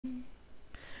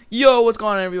Yo, what's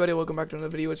going on, everybody? Welcome back to another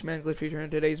video. It's Man Glitch Feature. In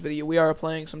today's video, we are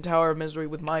playing some Tower of Misery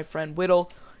with my friend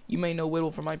Whittle. You may know Whittle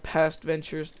from my past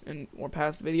ventures or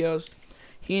past videos.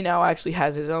 He now actually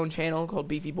has his own channel called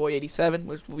BeefyBoy87,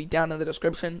 which will be down in the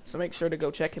description. So make sure to go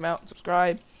check him out and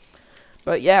subscribe.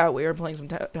 But yeah, we are playing some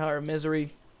Tower of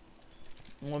Misery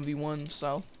 1v1.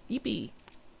 So yippee!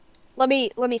 Let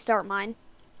me start mine.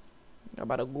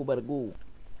 Bada go.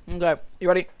 Okay, you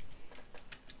ready?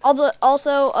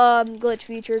 Also, Glitch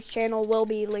Features channel will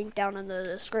be linked down in the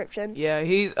description. Yeah,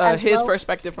 his well.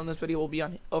 perspective from this video will be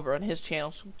over on his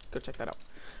channel, so go check that out.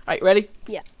 Alright, ready?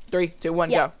 Yeah. 3, 2,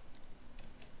 1, Yeah. go.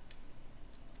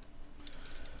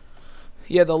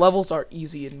 Yeah, the levels are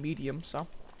easy and medium, so.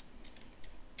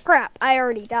 Crap, I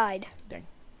already died. Dang.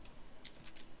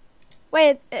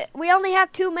 Wait, we only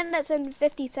have 2 minutes and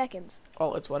 50 seconds.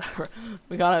 Oh, it's whatever.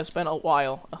 We gotta spend a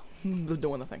while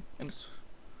doing the thing. And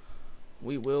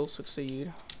we will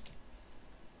succeed.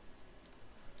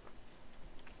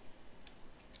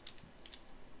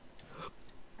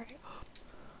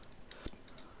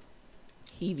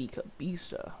 Heavy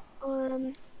Kabisa.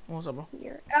 What's up, bro?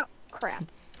 Here. Oh, crap.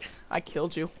 I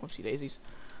killed you. Whoopsie daisies.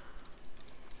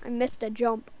 I missed a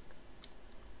jump.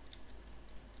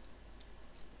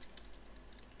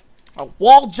 A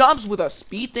wall jumps with a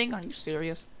speed thing? Are you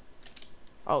serious?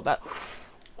 Oh, that.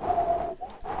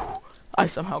 I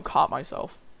somehow caught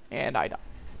myself. And I died.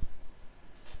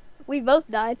 We both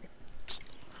died.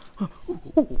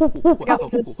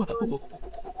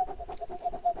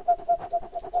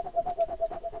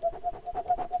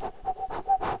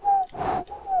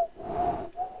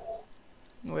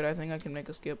 Wait, I think I can make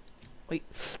a skip. Wait.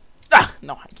 Ah!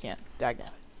 No, I can't. Dagnabbit.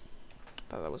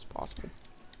 Thought that was possible.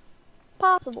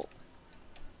 Possible.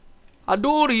 I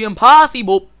do the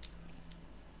impossible.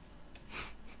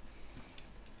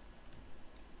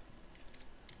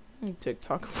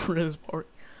 TikTok for his part.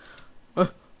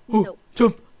 Nope.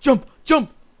 Jump, jump,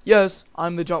 jump! Yes,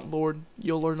 I'm the jump lord.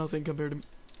 You'll learn nothing compared to me.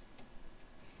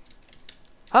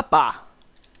 Hoppa!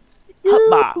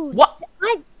 Hoppa! Dude, What?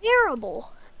 I'm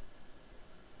terrible.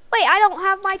 Wait, I don't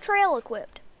have my trail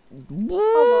equipped.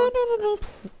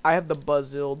 I have the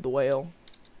Buzzilled the whale.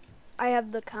 I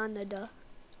have the Canada.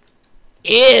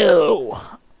 Ew!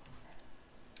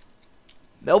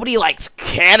 Nobody likes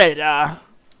Canada.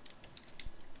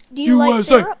 Do you like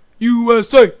syrup?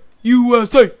 USA!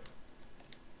 USA!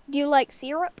 Do you like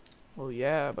syrup? Well,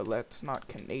 yeah, but that's not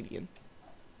Canadian.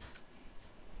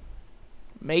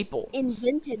 Maple.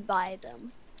 Invented by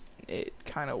them. It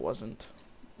kind of wasn't,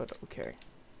 but okay.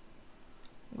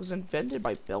 It was invented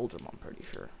by Belgium, I'm pretty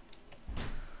sure.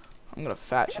 I'm gonna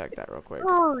fact check that real quick.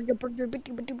 I'm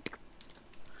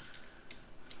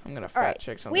gonna fact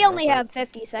check something. We only have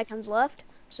 50 seconds left,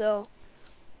 so.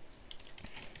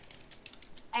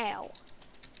 Ow.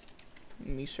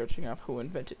 Me searching up who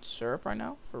invented syrup right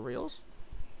now, for reals?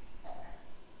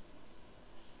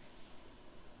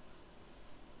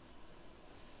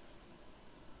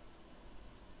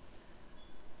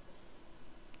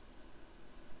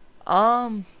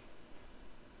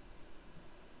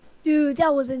 Dude,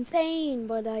 that was insane,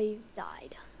 but I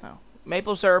died. No.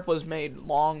 Maple syrup was made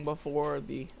long before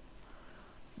the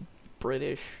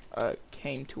British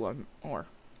came to or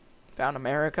found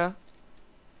America.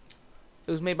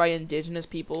 It was made by indigenous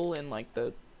people in like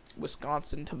the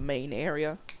Wisconsin to Maine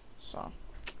area. So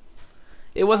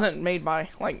it wasn't made by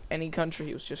like any country,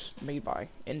 it was just made by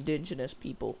indigenous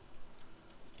people.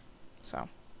 So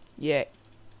yeah.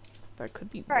 That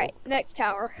could be Alright, next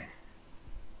tower.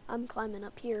 I'm climbing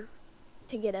up here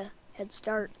to get a head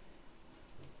start.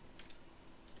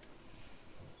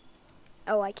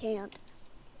 Oh, I can't.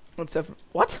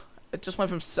 What? It just went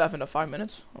from 7 to 5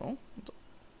 minutes. Oh.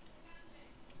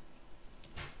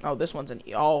 Oh, this one's an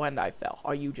oh, and I fell.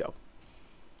 Oh, you joke.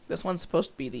 This one's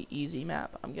supposed to be the easy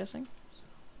map, I'm guessing.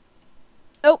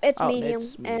 Oh, it's medium,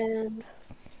 and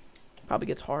probably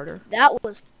gets harder. That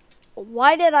was.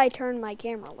 Why did I turn my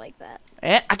camera like that?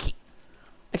 And I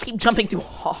keep jumping too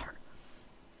hard.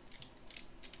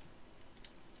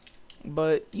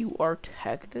 But you are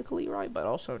technically right, but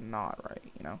also not right,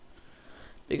 you know,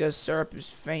 because syrup is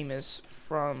famous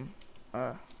from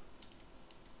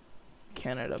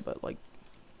Canada, but like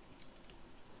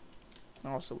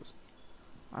also was.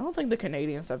 I don't think the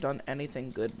Canadians have done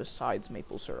anything good besides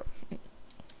maple syrup.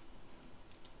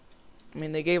 I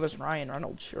mean, they gave us Ryan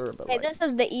Reynolds, sure, but hey, like, this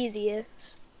is the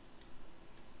easiest.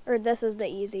 Or this is the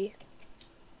easy.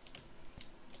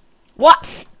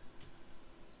 What?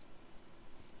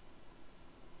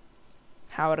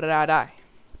 How did I die?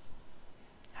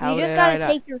 You just gotta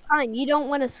take your time. You don't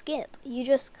want to skip. You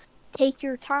just take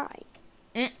your time.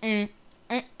 You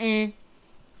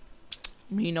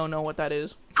Me no know what that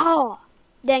is. Oh,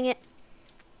 dang it.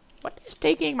 What is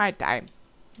taking my time?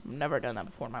 I've never done that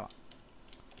before in my life.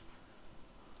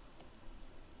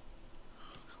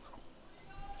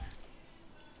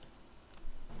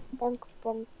 Bonk,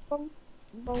 bonk, bonk,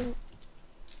 bonk.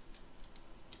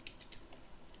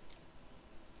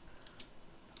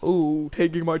 Oh,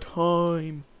 taking my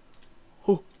time.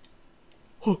 Oh,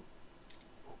 oh.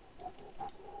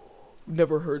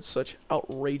 Never heard such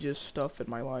outrageous stuff in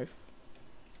my life.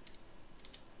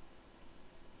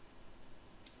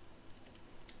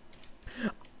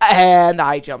 And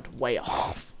I jumped way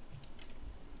off.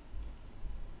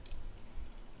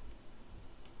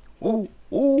 Ooh,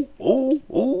 ooh, ooh,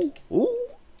 ooh, ooh.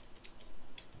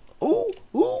 Ooh,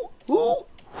 ooh, ooh.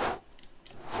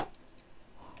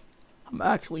 I'm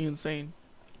actually insane.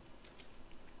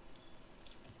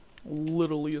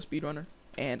 Literally a speedrunner.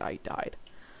 And I died.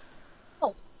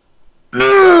 Oh.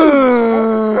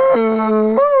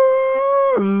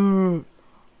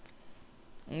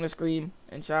 I'm gonna scream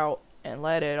and shout and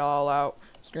let it all out.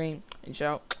 Scream and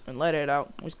shout and let it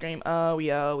out. We scream, oh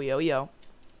yo, yo, yo.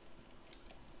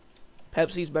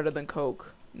 Pepsi's better than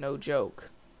Coke. No joke.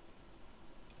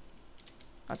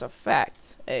 That's a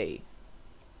fact. Hey.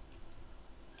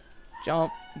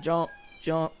 Jump, jump,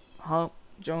 jump, hump,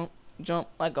 jump, jump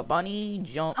like a bunny,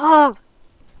 jump. Ah,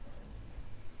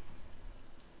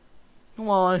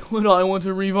 Why would I want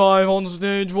to revive on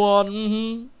stage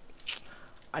 1?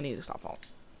 I need to stop falling.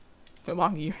 Come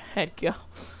on, your head, go.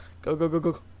 Go, go, go,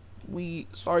 go.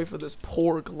 Sorry for this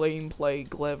poor gameplay,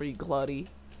 Glevy Glutty.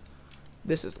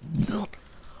 This is...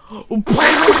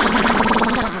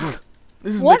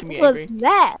 This is what making me was angry.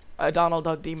 that? Donald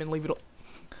Duck Demon, leave it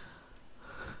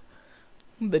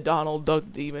The Donald Duck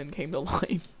Demon came to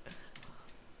life.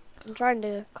 I'm trying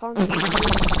to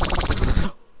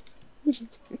concentrate.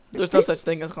 There's no such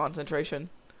thing as concentration.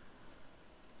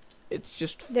 It's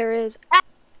just... There is.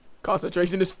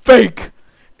 Concentration is fake!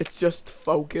 It's just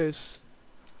focus.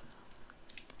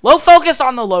 Low focus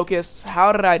on the locusts.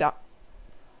 How did I die?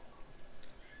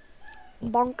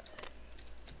 Bonk.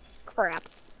 Crap.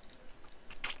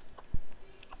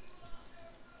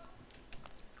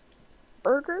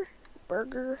 Burger?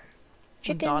 Burger.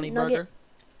 Chicken Donnie nugget.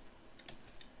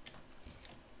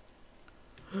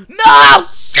 Burger. No!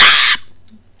 Stop!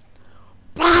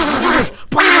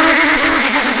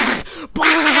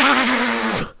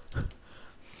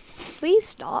 Please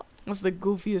stop. That's the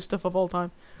goofiest stuff of all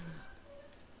time.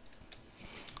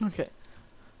 Okay.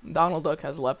 Donald Duck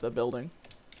has left the building.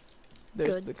 There's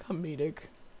Good. the comedic.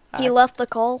 He left the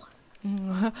call.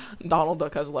 Donald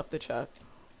Duck has left the chat.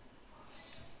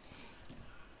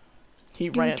 He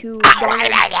Due ran. to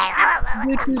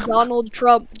Donald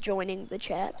Trump joining the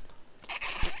chat.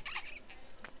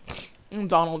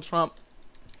 Donald Trump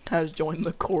has joined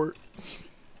the court.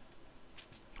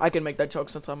 I can make that joke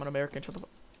since I'm an American. Shut the fuck.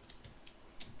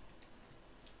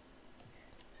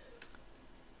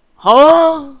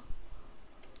 Huh?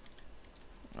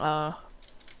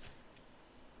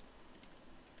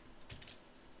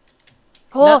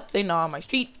 Oh, Nothing on my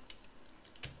street.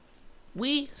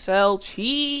 We sell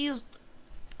cheese.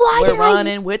 why We're did I?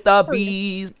 running with the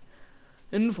bees.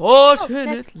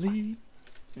 Unfortunately.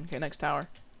 Okay, next tower.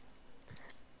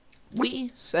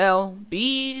 We sell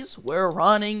bees. We're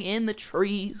running in the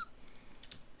trees.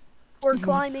 We're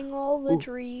climbing all the Ooh.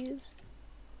 trees.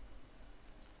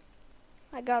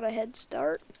 I got a head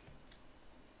start.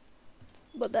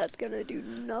 But that's gonna do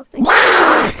nothing.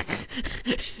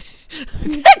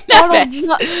 Donald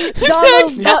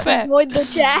Duck joined the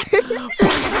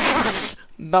chat.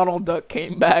 Donald Duck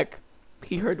came back.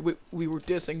 He heard we were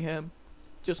dissing him.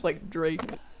 Just like Drake.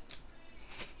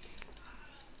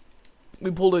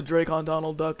 We pulled a Drake on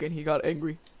Donald Duck and he got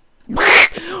angry.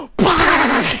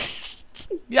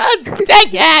 Yeah, dang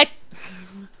it!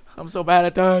 I'm so bad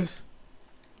at this.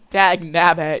 Dag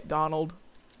nabbit, Donald.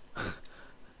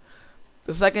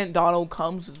 The second Donald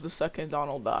comes is the second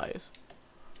Donald dies.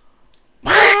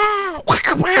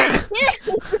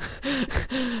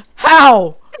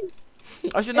 How?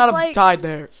 I should not have like- died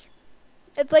there.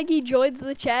 It's like he joins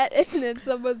the chat and then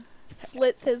someone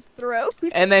slits his throat.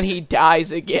 And then he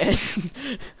dies again.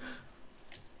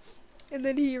 And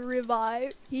then he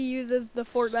uses the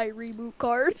Fortnite reboot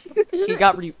card. He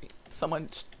got someone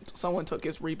took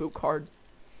his reboot card.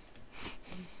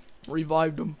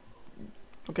 Revived him.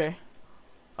 Okay.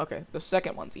 Okay, the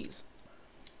second one's easy.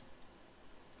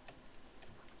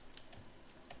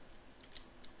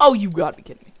 Oh, you gotta be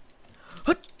kidding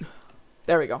me.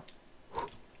 There we go.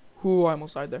 Ooh, I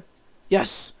almost died there.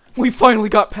 Yes! We finally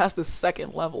got past the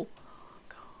second level.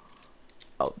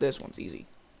 Oh, this one's easy.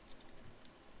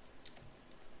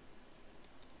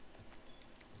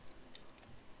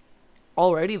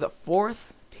 Already the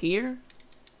 4th tier?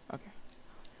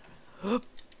 Okay.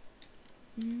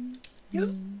 Yep.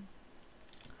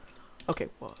 Okay,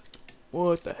 what?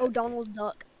 What the Oh, heck? Donald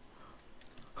Duck.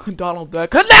 Donald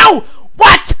Duck. No!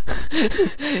 What?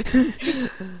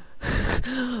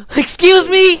 Excuse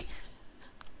me?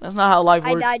 That's not how life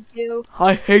I works. died too.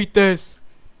 I hate this.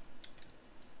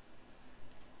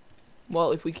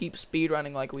 Well, if we keep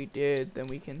speedrunning like we did, then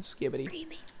we can skibbity.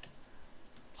 Dreaming.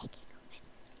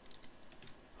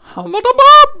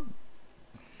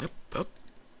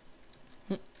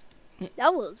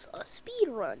 That was a speed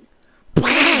run.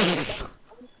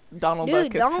 Donald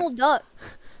Dude, Duck is Donald Duck.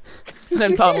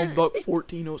 then Donald Duck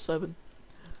 1407.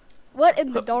 What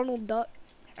in the Donald Duck?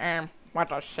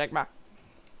 What a sigma.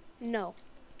 No.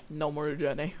 No more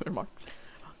Jenny remarks.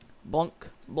 Blunk,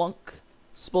 blunk,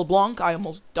 spill blunk. I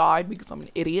almost died because I'm an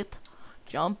idiot.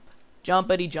 Jump,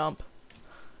 jumpity jump,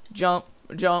 jump,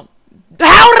 jump.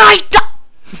 How did I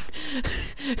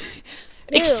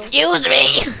Excuse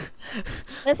me.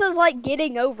 This is like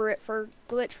getting over it for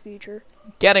Glitch Future.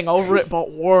 Getting over it,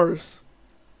 but worse.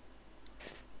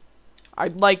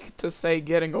 I'd like to say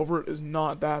getting over it is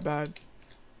not that bad.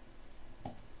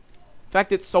 In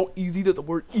fact, it's so easy that the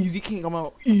word easy can't come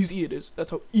out. Easy it is.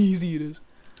 That's how easy it is.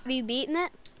 Have you beaten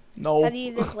it? No. Have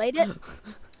you even played it?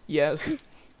 Yes.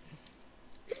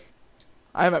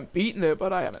 I haven't beaten it,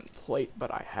 but I haven't played.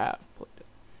 But I have played it.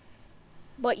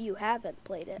 But you haven't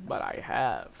played it. But I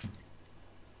have.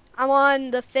 I'm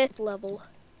on the 5th level.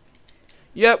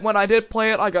 Yet when I did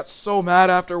play it, I got so mad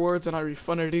afterwards, and I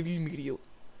refunded it immediately.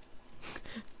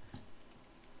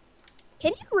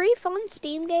 Can you refund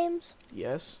Steam games?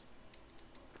 Yes.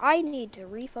 I need to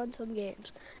refund some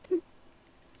games.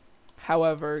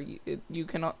 However, you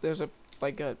cannot. There's a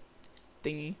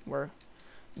thingy where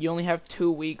you only have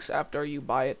 2 weeks after you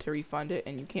buy it to refund it,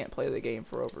 and you can't play the game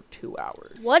for over 2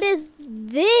 hours. What is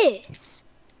this?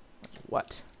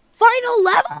 What? Final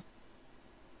level?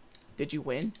 Did you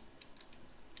win?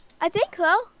 I think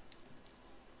so.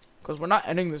 Because we're not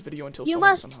ending this video until You someone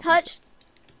must somehow touch.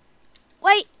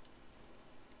 Wait.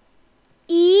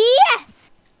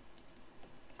 Yes.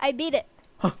 I beat it.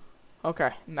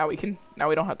 Okay, now we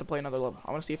don't have to play another level.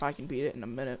 I want to see if I can beat it in a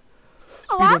minute.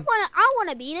 Oh, Speedrun. I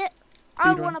wanna beat it.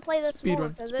 I Speedrun. wanna play this more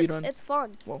Speedrun. because Speedrun. it's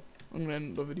fun. Well, I'm gonna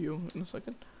end the video in a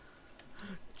second.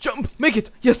 Jump! Make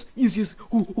it! Yes! Easy!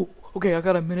 Ooh, ooh. Okay, I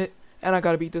got a minute, and I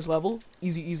gotta beat this level.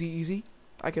 Easy, easy, easy.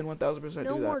 I can 1000%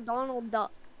 No do more Donald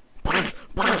Duck.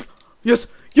 that. Yes!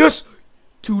 Yes!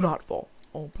 Do not fall.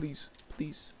 Oh, please.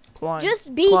 Please. Climb.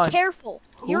 Just be Climb. careful.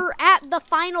 Who? You're at the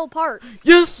final part.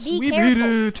 Yes! Be We careful. beat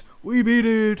it! We beat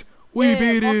it! We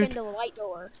beat walk it! into the light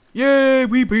door. Yay!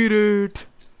 We beat it!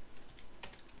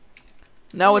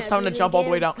 Now it's Yeah, time to beat it jump all the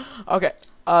way again. down. Okay.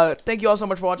 Thank you all so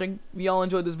much for watching. If you all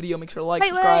enjoyed this video, make sure to like, Wait,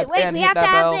 subscribe, wait. and We hit have to that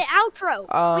have bell. the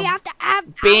outro. We have to have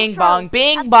Bing outro bong,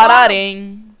 bing at the bada bottom.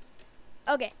 ding.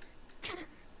 Okay.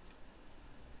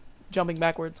 Jumping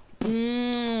backwards.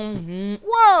 Whoa.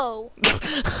 Whoa.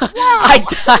 I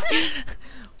died.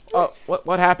 Oh,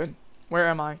 what happened? Where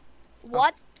am I?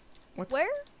 What? What? Where?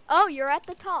 Oh, you're at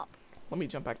the top. Let me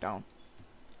jump back down.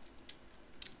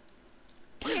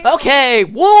 Okay,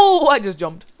 whoa, I just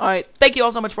jumped. Alright, thank you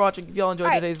all so much for watching. If you all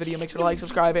enjoyed today's video, make sure to like,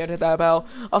 subscribe, and hit that bell.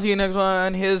 I'll see you next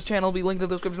one. His channel will be linked in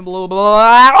the description below.